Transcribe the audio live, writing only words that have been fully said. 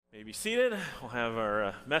may be seated. We'll have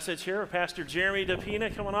our message here. Pastor Jeremy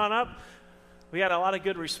DePina coming on up. We had a lot of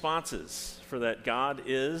good responses for that God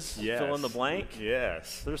is fill in the blank.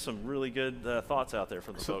 Yes. There's some really good thoughts out there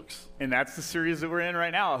from the folks. And that's the series that we're in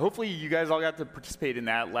right now. Hopefully you guys all got to participate in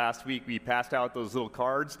that last week. We passed out those little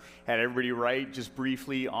cards, had everybody write just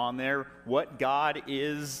briefly on there what God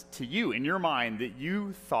is to you in your mind that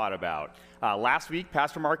you thought about. Last week,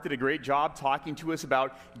 Pastor Mark did a great job talking to us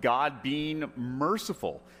about God being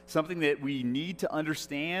merciful, something that we need to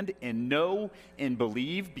understand and know and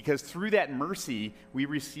believe, because through that mercy, we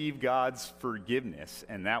receive God's forgiveness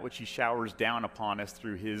and that which he showers down upon us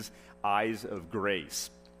through his eyes of grace.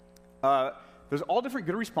 There's all different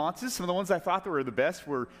good responses. Some of the ones I thought that were the best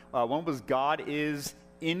were, one was God is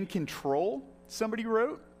in control, somebody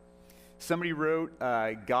wrote. Somebody wrote,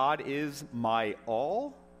 God is my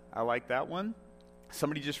all. I like that one.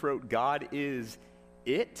 Somebody just wrote, God is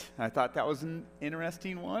it. I thought that was an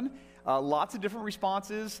interesting one. Lots of different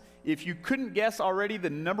responses. If you couldn't guess already, the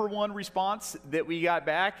number one response that we got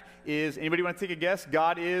back is, anybody want to take a guess?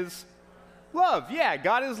 God is love. Yeah,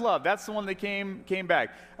 God is love. That's the one that came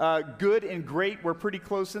back. Good and great were pretty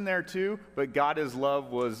close in there too, but God is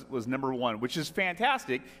love was number one, which is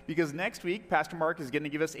fantastic because next week, Pastor Mark is going to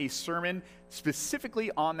give us a sermon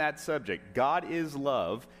specifically on that subject. God is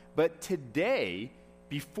love. But today,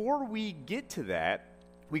 before we get to that,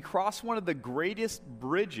 we cross one of the greatest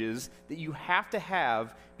bridges that you have to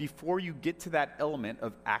have before you get to that element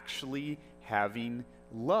of actually having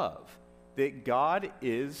love. That God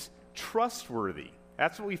is trustworthy.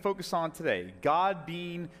 That's what we focus on today. God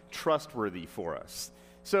being trustworthy for us.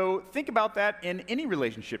 So think about that in any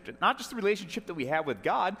relationship, not just the relationship that we have with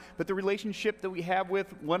God, but the relationship that we have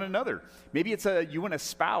with one another. Maybe it's you and a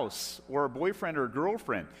spouse or a boyfriend or a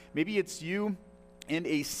girlfriend. Maybe it's you and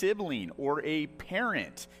a sibling or a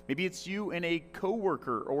parent. Maybe it's you and a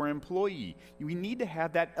coworker or employee. We need to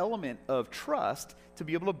have that element of trust to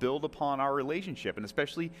be able to build upon our relationship, and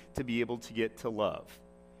especially to be able to get to love.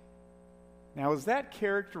 Now, is that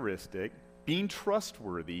characteristic, being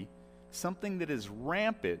trustworthy, something that is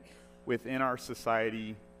rampant within our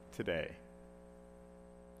society today?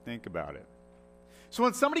 Think about it. So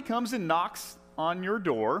when somebody comes and knocks on your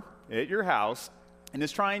door at your house and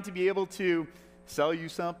is trying to be able to sell you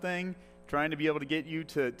something, trying to be able to get you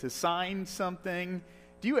to sign something,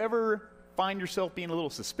 do you ever find yourself being a little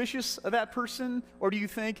suspicious of that person? Or do you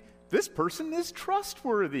think, this person is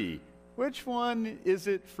trustworthy? Which one is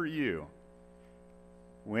it for you?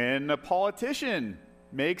 When a politician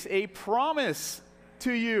makes a promise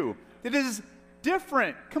to you that is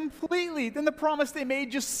different completely than the promise they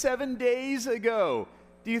made just 7 days ago,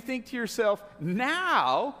 do you think to yourself,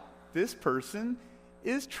 now this person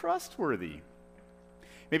is trustworthy?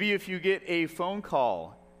 Maybe if you get a phone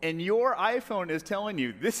call and your iPhone is telling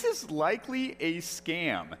you this is likely a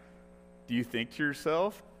scam, do you think to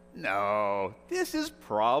yourself, no, this is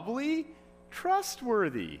probably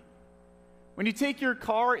trustworthy? When you take your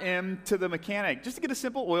car in to the mechanic just to get a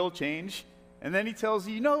simple oil change, and then he tells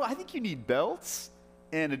you, I think you need belts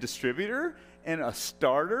and a distributor and a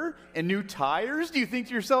starter and new tires, do you think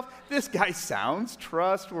to yourself, this guy sounds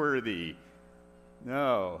trustworthy?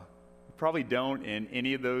 No, you probably don't in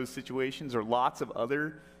any of those situations or lots of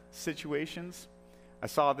other situations. I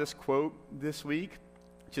saw this quote this week,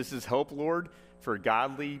 just as hope, Lord, for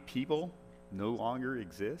godly people no longer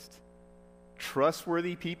exist.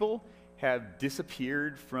 Trustworthy people have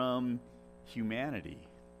disappeared from humanity.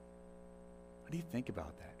 What do you think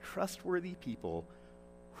about that? Trustworthy people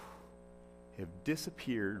have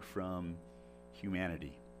disappeared from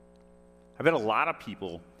humanity. I bet a lot of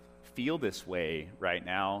people feel this way right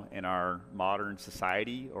now in our modern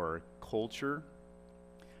society or culture.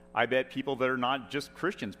 I bet people that are not just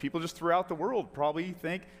Christians, people just throughout the world probably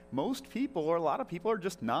think most people or a lot of people are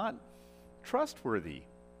just not trustworthy.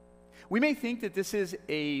 We may think that this is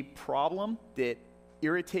a problem that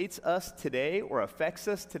irritates us today or affects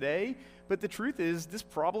us today, but the truth is this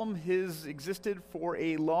problem has existed for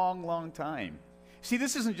a long, long time. See,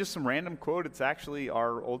 this isn't just some random quote. It's actually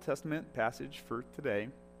our Old Testament passage for today.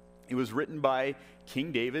 It was written by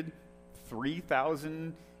King David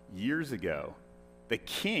 3,000 years ago. The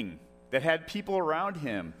king that had people around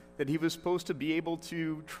him that he was supposed to be able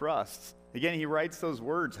to trust. Again, he writes those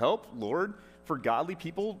words, help, Lord, for godly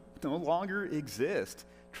people no longer exist.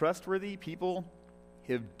 Trustworthy people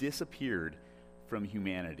have disappeared from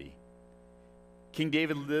humanity. King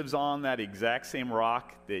David lives on that exact same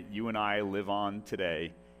rock that you and I live on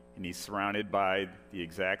today, and he's surrounded by the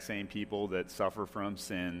exact same people that suffer from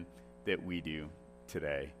sin that we do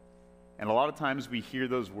today. And a lot of times we hear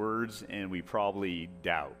those words and we probably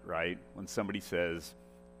doubt, right? When somebody says,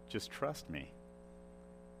 just trust me.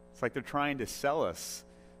 It's like they're trying to sell us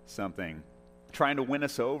something, trying to win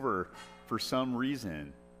us over for some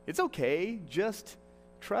reason. It's okay, just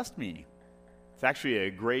trust me. It's actually a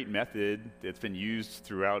great method that's been used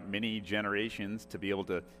throughout many generations to be able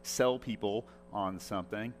to sell people on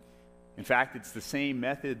something. In fact, it's the same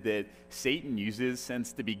method that Satan uses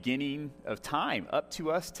since the beginning of time up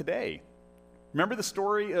to us today. Remember the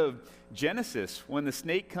story of Genesis when the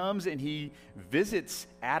snake comes and he visits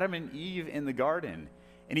Adam and Eve in the garden,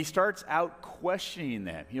 and he starts out questioning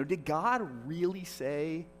them. Did God really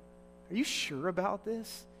say, are you sure about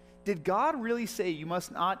this? Did God really say you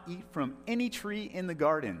must not eat from any tree in the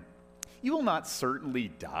garden? You will not certainly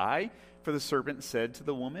die, for the serpent said to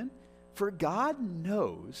the woman, for God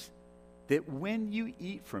knows that when you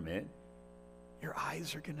eat from it, your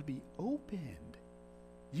eyes are going to be opened.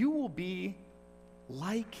 You will be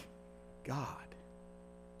like God.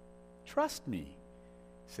 Trust me,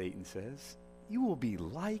 Satan says. You will be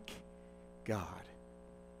like God.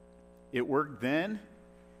 It worked then,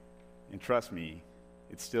 and trust me,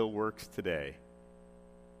 it still works today.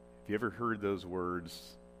 Have you ever heard those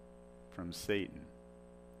words from Satan?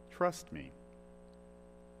 Trust me.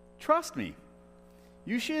 Trust me.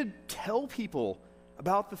 You should tell people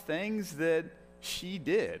about the things that she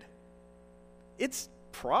did. It's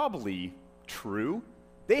probably true.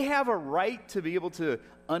 They have a right to be able to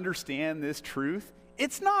understand this truth.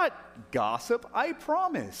 It's not gossip, I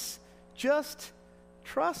promise. Just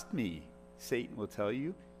trust me, Satan will tell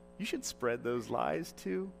you. You should spread those lies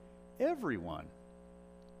to everyone.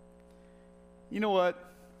 You know what?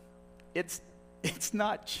 It's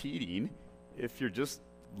not cheating if you're just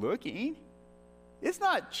looking. It's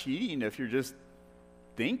not cheating if you're just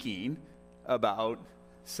thinking about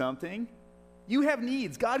something. You have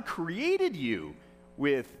needs. God created you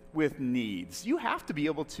with needs. You have to be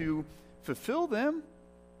able to fulfill them.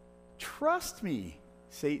 Trust me,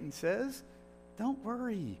 Satan says. Don't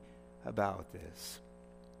worry about this.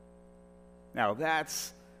 Now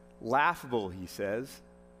that's laughable, he says.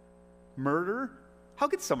 Murder? How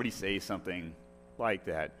could somebody say something like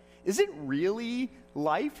that? Is it really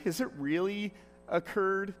life? Has it really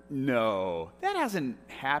occurred? No, that hasn't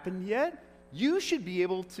happened yet. You should be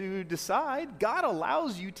able to decide. God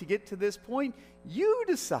allows you to get to this point. You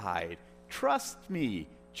decide. Trust me.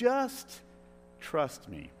 Just trust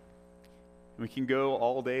me. We can go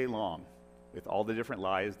all day long with all the different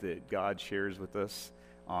lies that God shares with us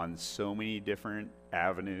on so many different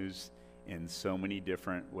avenues in so many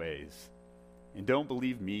different ways. And don't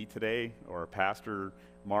believe me today or Pastor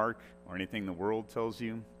Mark or anything the world tells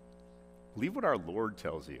you. Believe what our Lord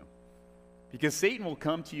tells you. Because Satan will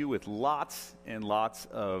come to you with lots and lots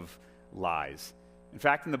of lies. In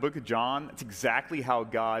fact, in the book of John, that's exactly how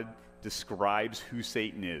God describes who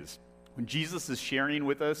Satan is. When Jesus is sharing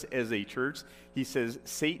with us as a church, he says,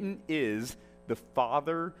 Satan is the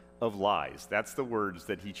father of lies. That's the words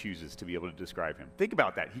that he chooses to be able to describe him. Think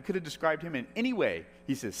about that. He could have described him in any way.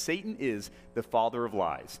 He says, Satan is the father of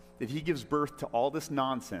lies, that he gives birth to all this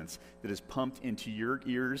nonsense that is pumped into your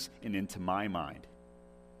ears and into my mind.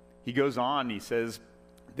 He goes on, he says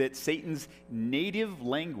that Satan's native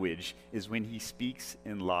language is when he speaks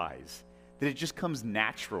in lies, that it just comes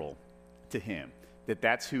natural to him, that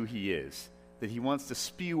that's who he is, that he wants to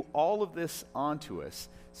spew all of this onto us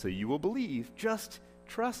so you will believe, just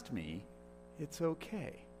trust me, it's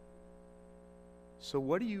okay. So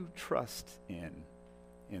what do you trust in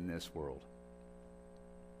this world?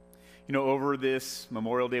 Over this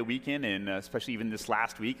Memorial Day weekend, and especially even this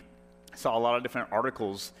last week, I saw a lot of different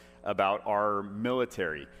articles about our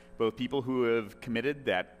military, both people who have committed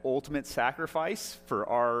that ultimate sacrifice for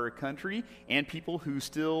our country and people who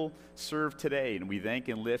still serve today. And we thank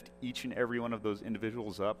and lift each and every one of those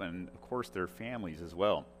individuals up, and of course their families as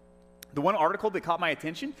well. The one article that caught my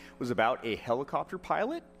attention was about a helicopter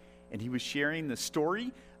pilot, and he was sharing the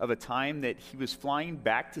story of a time that he was flying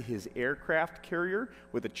back to his aircraft carrier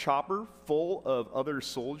with a chopper full of other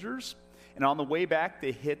soldiers. And on the way back,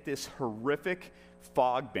 they hit this horrific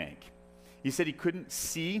fog bank. He said he couldn't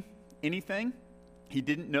see anything. He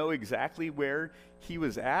didn't know exactly where he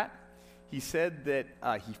was at. He said that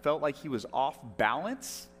he felt like he was off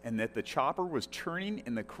balance and that the chopper was turning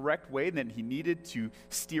in the correct way, and that he needed to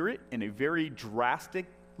steer it in a very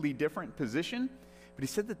drastically different position. But he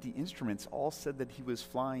said that the instruments all said that he was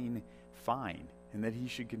flying fine and that he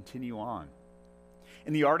should continue on.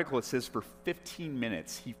 In the article, it says for 15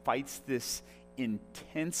 minutes, he fights this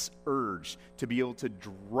intense urge to be able to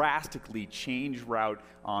drastically change route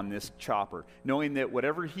on this chopper, knowing that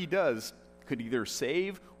whatever he does could either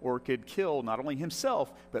save or could kill not only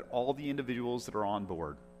himself, but all the individuals that are on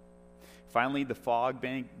board. Finally, the fog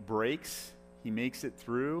bank breaks. He makes it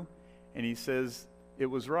through, and he says it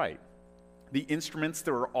was right. The instruments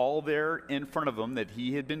that were all there in front of him that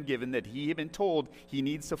he had been given, that he had been told he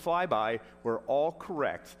needs to fly by, were all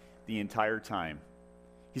correct the entire time.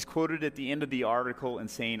 He's quoted at the end of the article and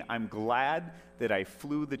saying, "I'm glad that I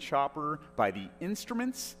flew the chopper by the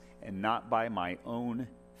instruments and not by my own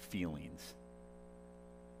feelings."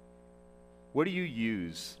 What do you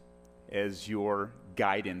use as your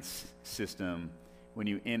guidance system when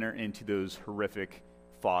you enter into those horrific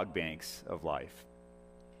fog banks of life?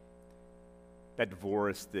 That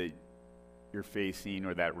divorce that you're facing,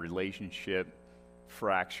 or that relationship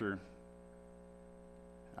fracture,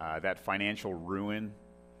 that financial ruin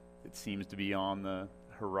that seems to be on the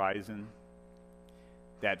horizon,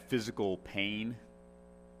 that physical pain,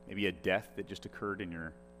 maybe a death that just occurred in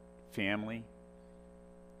your family,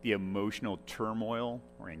 the emotional turmoil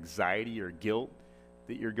or anxiety or guilt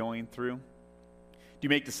that you're going through. Do you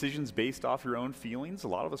make decisions based off your own feelings? A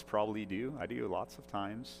lot of us probably do. I do lots of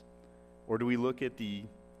times. Or do we look at the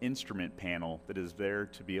instrument panel that is there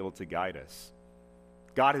to be able to guide us?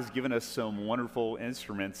 God has given us some wonderful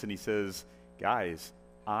instruments, and he says, guys,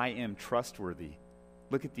 I am trustworthy.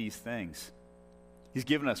 Look at these things. He's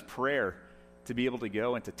given us prayer to be able to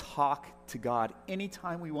go and to talk to God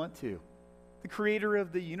anytime we want to. The creator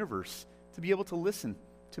of the universe, to be able to listen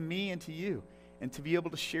to me and to you, and to be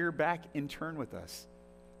able to share back in turn with us.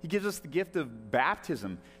 He gives us the gift of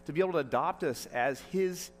baptism, to be able to adopt us as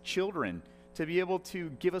his children, to be able to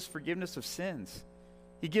give us forgiveness of sins.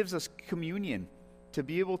 He gives us communion, to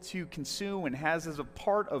be able to consume and has as a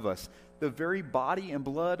part of us the very body and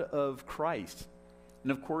blood of Christ.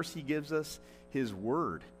 And of course, he gives us his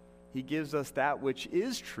word. He gives us that which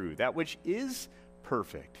is true, that which is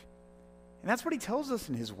perfect. And that's what he tells us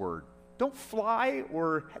in his word. Don't fly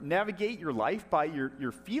or navigate your life by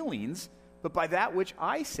your feelings, but by that which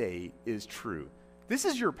I say is true. This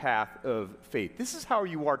is your path of faith. This is how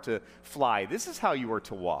you are to fly. This is how you are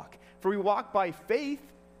to walk. For we walk by faith,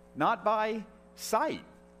 not by sight.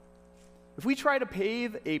 If we try to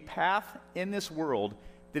pave a path in this world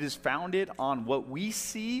that is founded on what we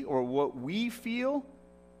see or what we feel,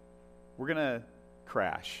 we're going to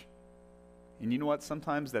crash. And you know what?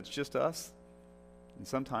 Sometimes that's just us. And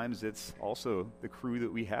sometimes it's also the crew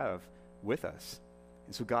that we have with us.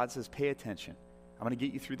 And so God says, pay attention. I'm going to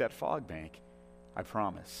get you through that fog bank. I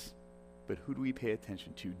promise. But who do we pay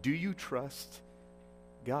attention to? Do you trust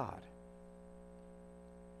God?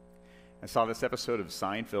 I saw this episode of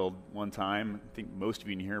Seinfeld one time. I think most of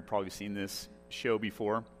you in here have probably seen this show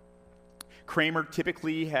before. Kramer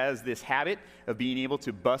typically has this habit of being able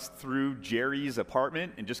to bust through Jerry's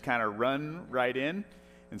apartment and just kind of run right in.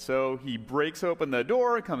 And so he breaks open the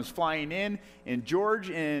door, comes flying in, and George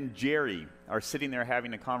and Jerry are sitting there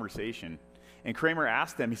having a conversation. And Kramer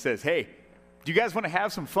asks them, he says, "Hey, do you guys want to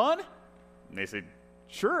have some fun?" And they said,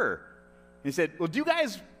 "Sure." And he said, "Well, do you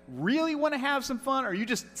guys really want to have some fun, or are you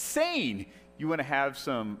just saying you want to have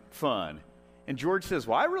some fun?" And George says,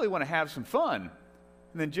 "Well, I really want to have some fun."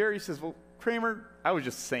 And then Jerry says, "Well, Kramer, I was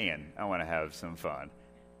just saying I want to have some fun."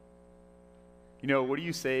 You know, what do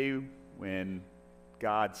you say when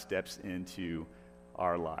God steps into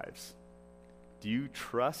our lives? Do you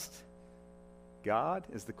trust God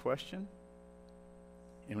is the question?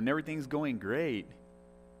 And when everything's going great,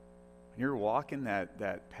 when you're walking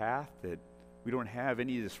that path that we don't have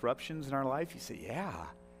any disruptions in our life, you say, yeah,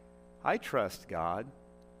 I trust God.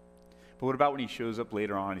 But what about when he shows up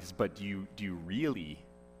later on? He says, but do you really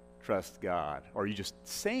trust God? Or are you just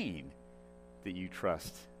saying that you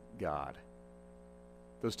trust God?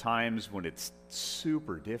 Those times when it's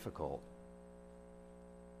super difficult,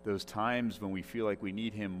 those times when we feel like we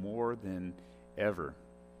need him more than ever,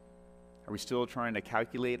 are we still trying to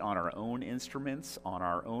calculate on our own instruments, on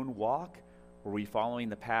our own walk, or are we following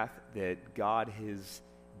the path that God has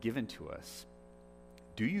given to us?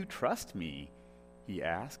 Do you trust me? He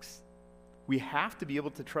asks. We have to be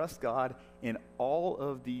able to trust God in all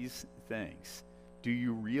of these things. Do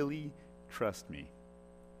you really trust me?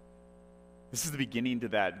 This is the beginning to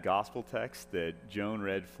that gospel text that Joan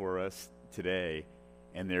read for us today,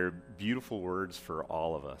 and they're beautiful words for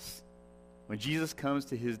all of us. When Jesus comes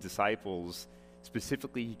to his disciples,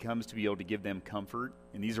 specifically, he comes to be able to give them comfort,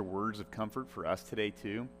 and these are words of comfort for us today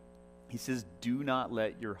too. He says, do not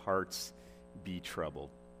let your hearts be troubled.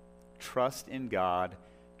 Trust in God,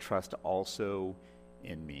 trust also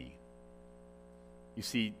in me. You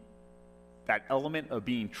see, that element of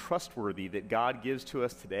being trustworthy that God gives to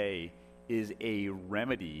us today is a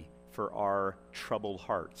remedy for our troubled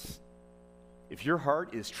hearts. If your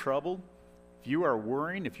heart is troubled, if you are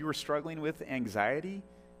worrying, if you are struggling with anxiety,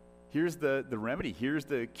 Here's the remedy. Here's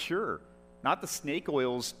the cure. Not the snake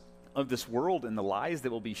oils of this world and the lies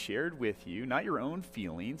that will be shared with you, not your own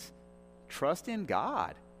feelings. Trust in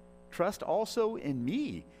God. Trust also in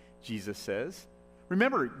me, Jesus says.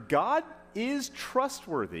 Remember, God is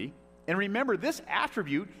trustworthy. And remember, this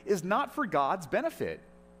attribute is not for God's benefit.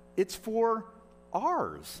 It's for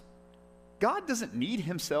ours. God doesn't need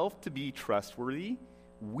himself to be trustworthy.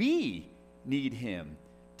 We need him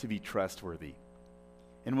to be trustworthy.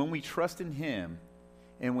 And when we trust in him,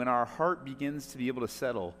 and when our heart begins to be able to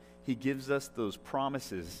settle, he gives us those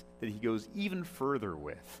promises that he goes even further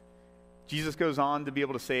with. Jesus goes on to be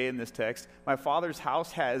able to say in this text, "My Father's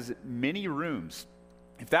house has many rooms.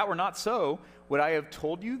 If that were not so, would I have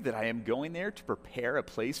told you that I am going there to prepare a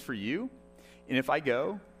place for you? And if I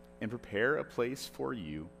go and prepare a place for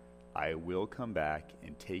you, I will come back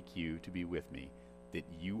and take you to be with me, that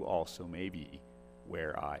you also may be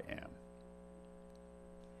where I am."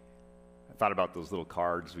 I thought about those little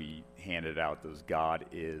cards we handed out, those God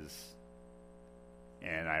is.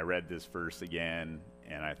 And I read this verse again,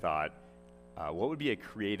 and I thought, what would be a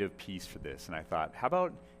creative piece for this? And I thought, how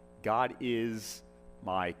about God is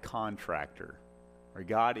my contractor, or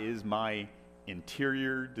God is my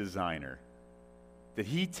interior designer? That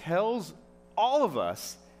he tells all of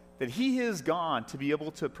us that he has gone to be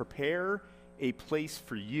able to prepare a place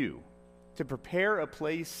for you, to prepare a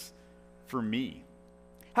place for me.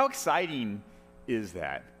 How exciting is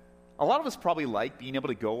that? A lot of us probably like being able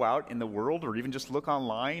to go out in the world or even just look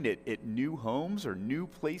online at new homes or new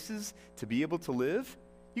places to be able to live.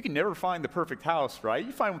 You can never find the perfect house, right?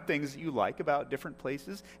 You find things that you like about different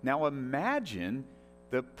places. Now imagine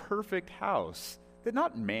the perfect house that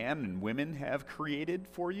not man and women have created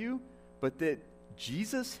for you, but that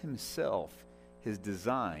Jesus himself has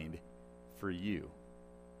designed for you.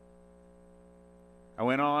 I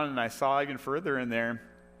went on and I saw even further in there.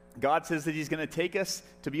 God says that he's going to take us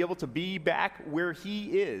to be able to be back where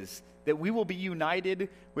he is, that we will be united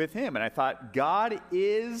with him. And I thought, God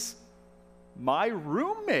is my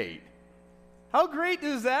roommate. How great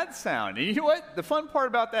does that sound? And you know what? The fun part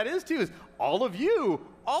about that is all of you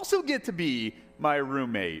also get to be my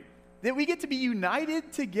roommate. That we get to be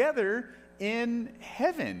united together in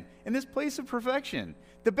heaven, in this place of perfection.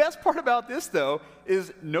 The best part about this, though,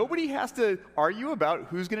 is nobody has to argue about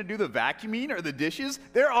who's going to do the vacuuming or the dishes.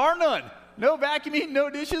 There are none. No vacuuming, no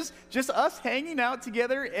dishes, just us hanging out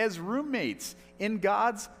together as roommates in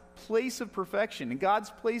God's place of perfection, in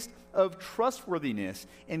God's place of trustworthiness,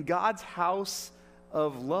 in God's house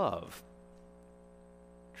of love.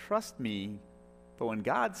 Trust me, but when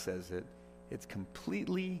God says it, it's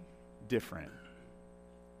completely different.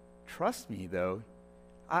 Trust me, though.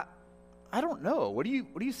 I don't know. What are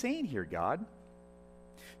you saying here, God?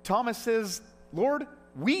 Thomas says, Lord,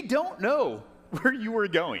 we don't know where you are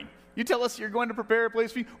going. You tell us you're going to prepare a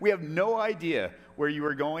place for you. We have no idea where you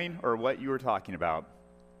are going or what you are talking about.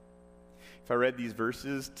 If I read these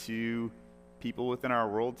verses to people within our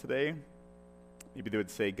world today, maybe they would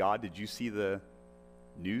say, God, did you see the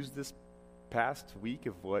news this past week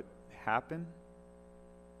of what happened?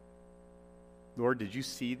 Lord, did you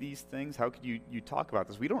see these things? How could you talk about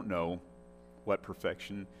this? We don't know what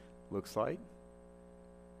perfection looks like.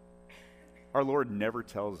 Our Lord never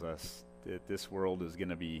tells us that this world is going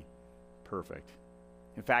to be perfect.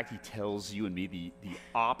 In fact, he tells you and me the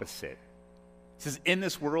opposite. He says, in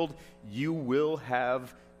this world, you will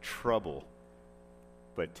have trouble.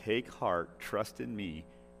 But take heart, trust in me,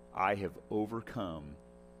 I have overcome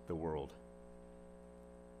the world.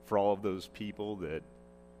 For all of those people that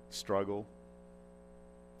struggle,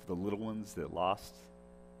 for the little ones that lost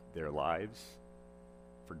their lives,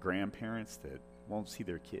 for grandparents that won't see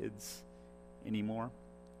their kids anymore,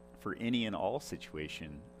 for any and all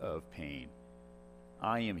situation of pain.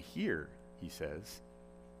 I am here, he says.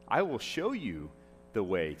 I will show you the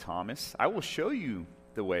way, Thomas. I will show you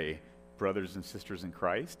the way, brothers and sisters in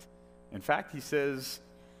Christ. In fact, he says,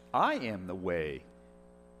 I am the way.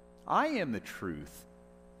 I am the truth.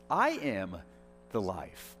 I am the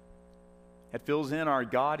life. It fills in our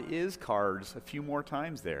God is cards a few more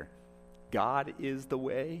times there. God is the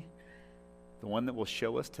way, the one that will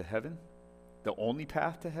show us to heaven, the only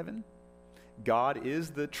path to heaven. God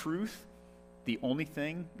is the truth, the only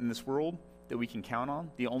thing in this world that we can count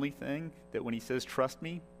on, the only thing that when he says, trust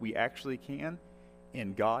me, we actually can.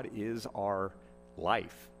 And God is our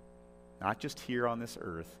life, not just here on this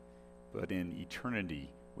earth, but in eternity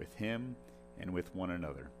with him and with one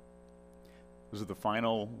another. Those are the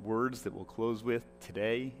final words that we'll close with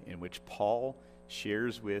today, in which Paul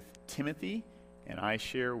shares with Timothy, and I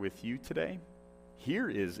share with you today. Here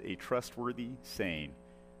is a trustworthy saying.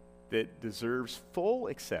 that deserves full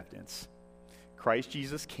acceptance. Christ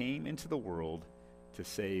Jesus came into the world to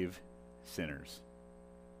save sinners.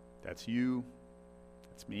 That's you,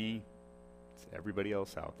 that's me, it's everybody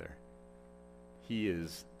else out there. He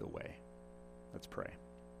is the way. Let's pray.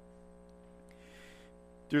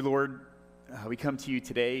 Dear Lord, we come to you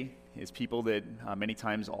today as people that many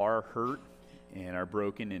times are hurt and are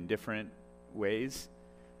broken in different ways.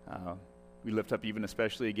 We lift up even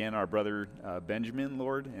especially again our brother Benjamin,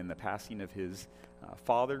 Lord, and the passing of his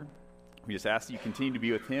father. We just ask that you continue to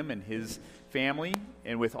be with him and his family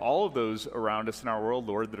and with all of those around us in our world,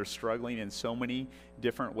 Lord, that are struggling in so many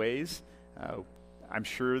different ways. I'm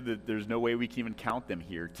sure that there's no way we can even count them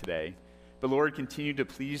here today. But Lord, continue to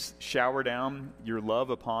please shower down your love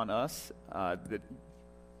upon us, that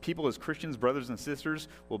people as Christians, brothers and sisters,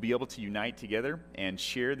 will be able to unite together and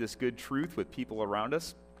share this good truth with people around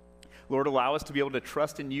us. Lord, allow us to be able to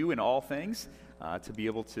trust in you in all things, to be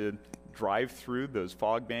able to drive through those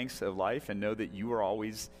fog banks of life and know that you are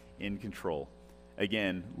always in control.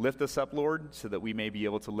 Again, lift us up, Lord, so that we may be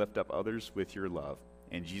able to lift up others with your love.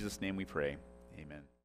 In Jesus' name we pray. Amen.